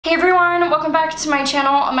Hey everyone, welcome back to my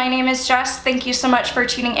channel. My name is Jess. Thank you so much for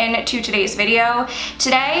tuning in to today's video.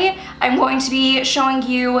 Today, I'm going to be showing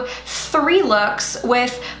you 3 looks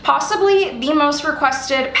with possibly the most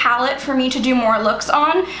requested palette for me to do more looks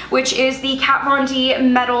on, which is the Kat Von D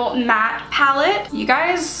Metal Matte palette. You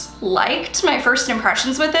guys liked my first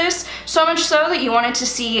impressions with this, so much so that you wanted to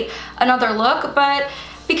see another look, but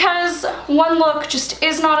because one look just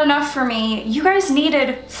is not enough for me, you guys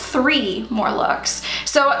needed 3 more looks.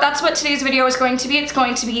 So that's what today's video is going to be. It's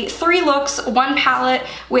going to be 3 looks, 1 palette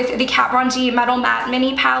with the Kat Von D Metal Matte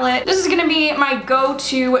Mini palette. This is gonna be my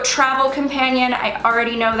go-to travel companion. I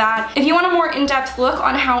already know that. If you want a more in-depth look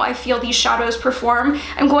on how I feel these shadows perform,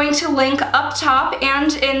 I'm going to link up top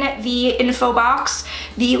and in the info box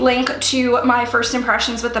the link to my first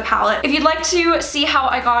impressions with the palette. If you'd like to see how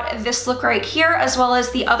I got this look right here, as well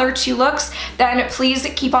as the other 2 looks, then please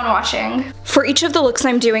keep on watching. For each of the looks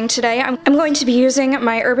I'm doing today, I'm going to be using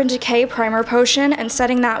my Urban Decay Primer Potion and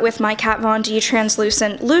setting that with my Kat Von D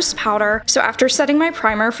Translucent Loose Powder. So after setting my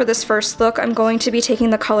primer for this first look, I'm going to be taking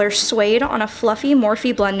the color Suede on a fluffy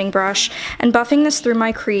Morphe blending brush and buffing this through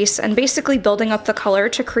my crease and basically building up the color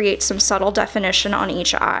to create some subtle definition on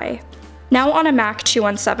each eye. Now on a MAC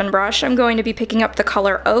 217 brush, I'm going to be picking up the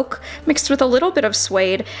color Oak, mixed with a little bit of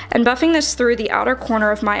Suede, and buffing this through the outer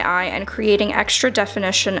corner of my eye and creating extra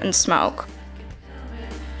definition and smoke.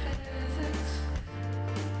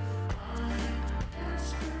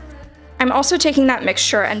 I'm also taking that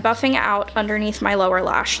mixture and buffing out underneath my lower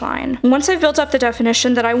lash line. Once I've built up the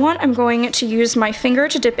definition that I want, I'm going to use my finger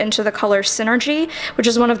to dip into the color Synergy, which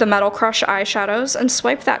is one of the Metal Crush eyeshadows, and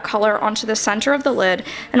swipe that color onto the center of the lid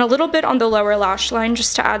and a little bit on the lower lash line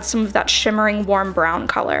just to add some of that shimmering warm brown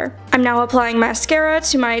color. I'm now applying mascara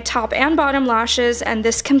to my top and bottom lashes, and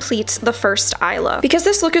this completes the first eye look. Because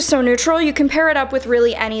this look is so neutral, you can pair it up with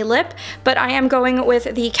really any lip, but I am going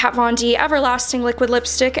with the Kat Von D Everlasting Liquid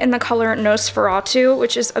Lipstick in the color Nosferatu,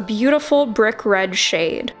 which is a beautiful brick red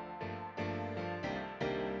shade.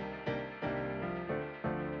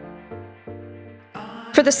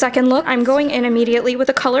 For the second look, I'm going in immediately with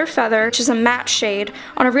a color Feather, which is a matte shade,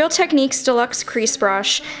 on a Real Techniques Deluxe Crease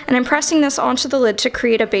Brush, and I'm pressing this onto the lid to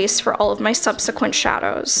create a base for all of my subsequent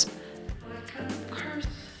shadows.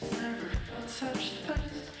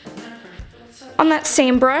 On that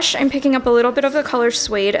same brush, I'm picking up a little bit of the color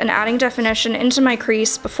Suede and adding definition into my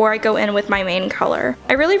crease before I go in with my main color.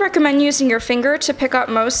 I really recommend using your finger to pick up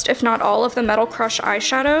most, if not all, of the Metal Crush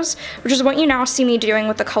eyeshadows, which is what you now see me doing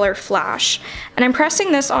with the color Flash. And I'm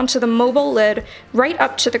pressing this onto the mobile lid right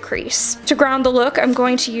up to the crease. To ground the look, I'm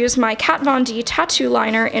going to use my Kat Von D Tattoo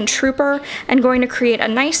Liner in Trooper and going to create a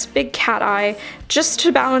nice big cat eye just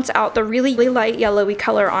to balance out the really light yellowy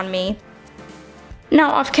color on me.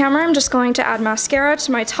 Now off camera, I'm just going to add mascara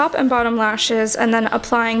to my top and bottom lashes and then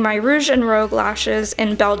applying my Rouge and Rogue lashes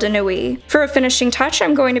in Belle de Nuit. For a finishing touch,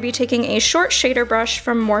 I'm going to be taking a short shader brush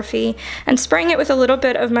from Morphe and spraying it with a little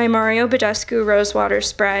bit of my Mario Badescu Rosewater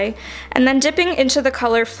Spray, and then dipping into the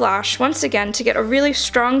color Flash once again to get a really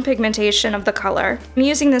strong pigmentation of the color. I'm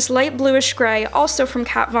using this light bluish gray, also from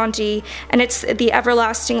Kat Von D, and it's the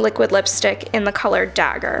Everlasting Liquid Lipstick in the color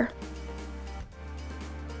Dagger.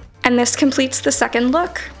 And this completes the second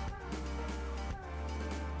look.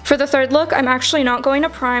 For the third look, I'm actually not going to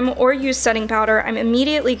prime or use setting powder. I'm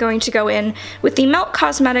immediately going to go in with the Melt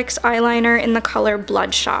Cosmetics eyeliner in the color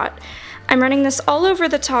Bloodshot. I'm running this all over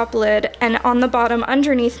the top lid and on the bottom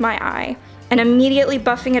underneath my eye, and immediately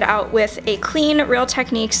buffing it out with a clean Real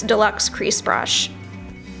Techniques Deluxe Crease Brush.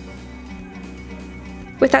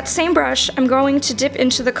 With that same brush, I'm going to dip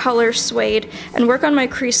into the color Suede and work on my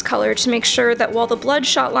crease color to make sure that while the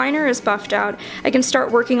Bloodshot liner is buffed out, I can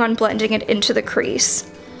start working on blending it into the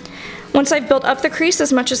crease. Once I've built up the crease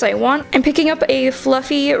as much as I want, I'm picking up a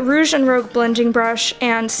fluffy Rouge and Rogue blending brush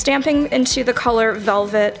and stamping into the color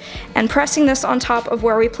Velvet and pressing this on top of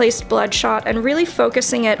where we placed Bloodshot and really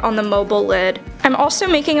focusing it on the mobile lid. I'm also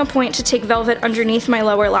making a point to take Velvet underneath my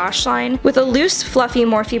lower lash line. With a loose, fluffy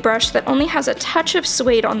Morphe brush that only has a touch of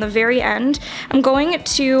Suede on the very end, I'm going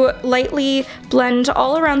to lightly blend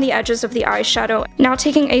all around the edges of the eyeshadow. Now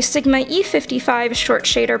taking a Sigma E55 short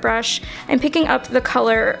shader brush, I'm picking up the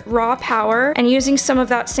color Raw Power and using some of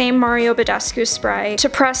that same Mario Badescu spray to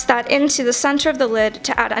press that into the center of the lid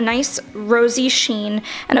to add a nice rosy sheen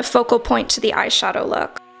and a focal point to the eyeshadow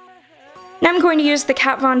look. Now I'm going to use the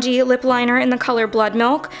Kat Von D lip liner in the color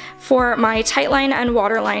Bloodmilk for my tightline and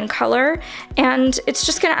waterline color, and it's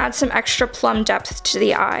just going to add some extra plum depth to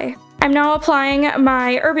the eye. I'm now applying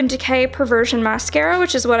my Urban Decay Perversion Mascara,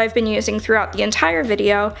 which is what I've been using throughout the entire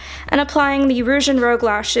video, and applying the Rouge and Rogue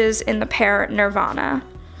lashes in the pair Nirvana.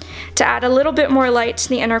 To add a little bit more light to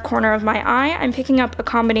the inner corner of my eye, I'm picking up a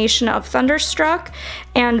combination of Thunderstruck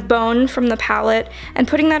and Bone from the palette and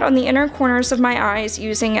putting that on the inner corners of my eyes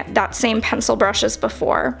using that same pencil brush as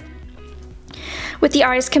before. With the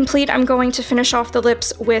eyes complete, I'm going to finish off the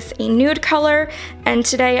lips with a nude color, and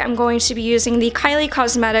today I'm going to be using the KYLIE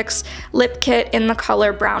Cosmetics lip kit in the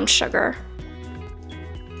color Brown Sugar.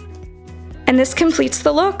 And this completes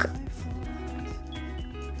the look.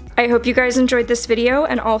 I hope you guys enjoyed this video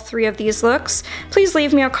and all 3 of these looks. Please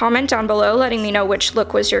leave me a comment down below letting me know which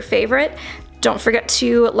look was your favorite. Don't forget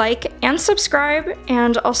to like and subscribe,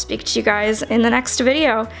 and I'll speak to you guys in the next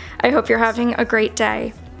video. I hope you're having a great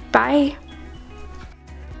day. Bye!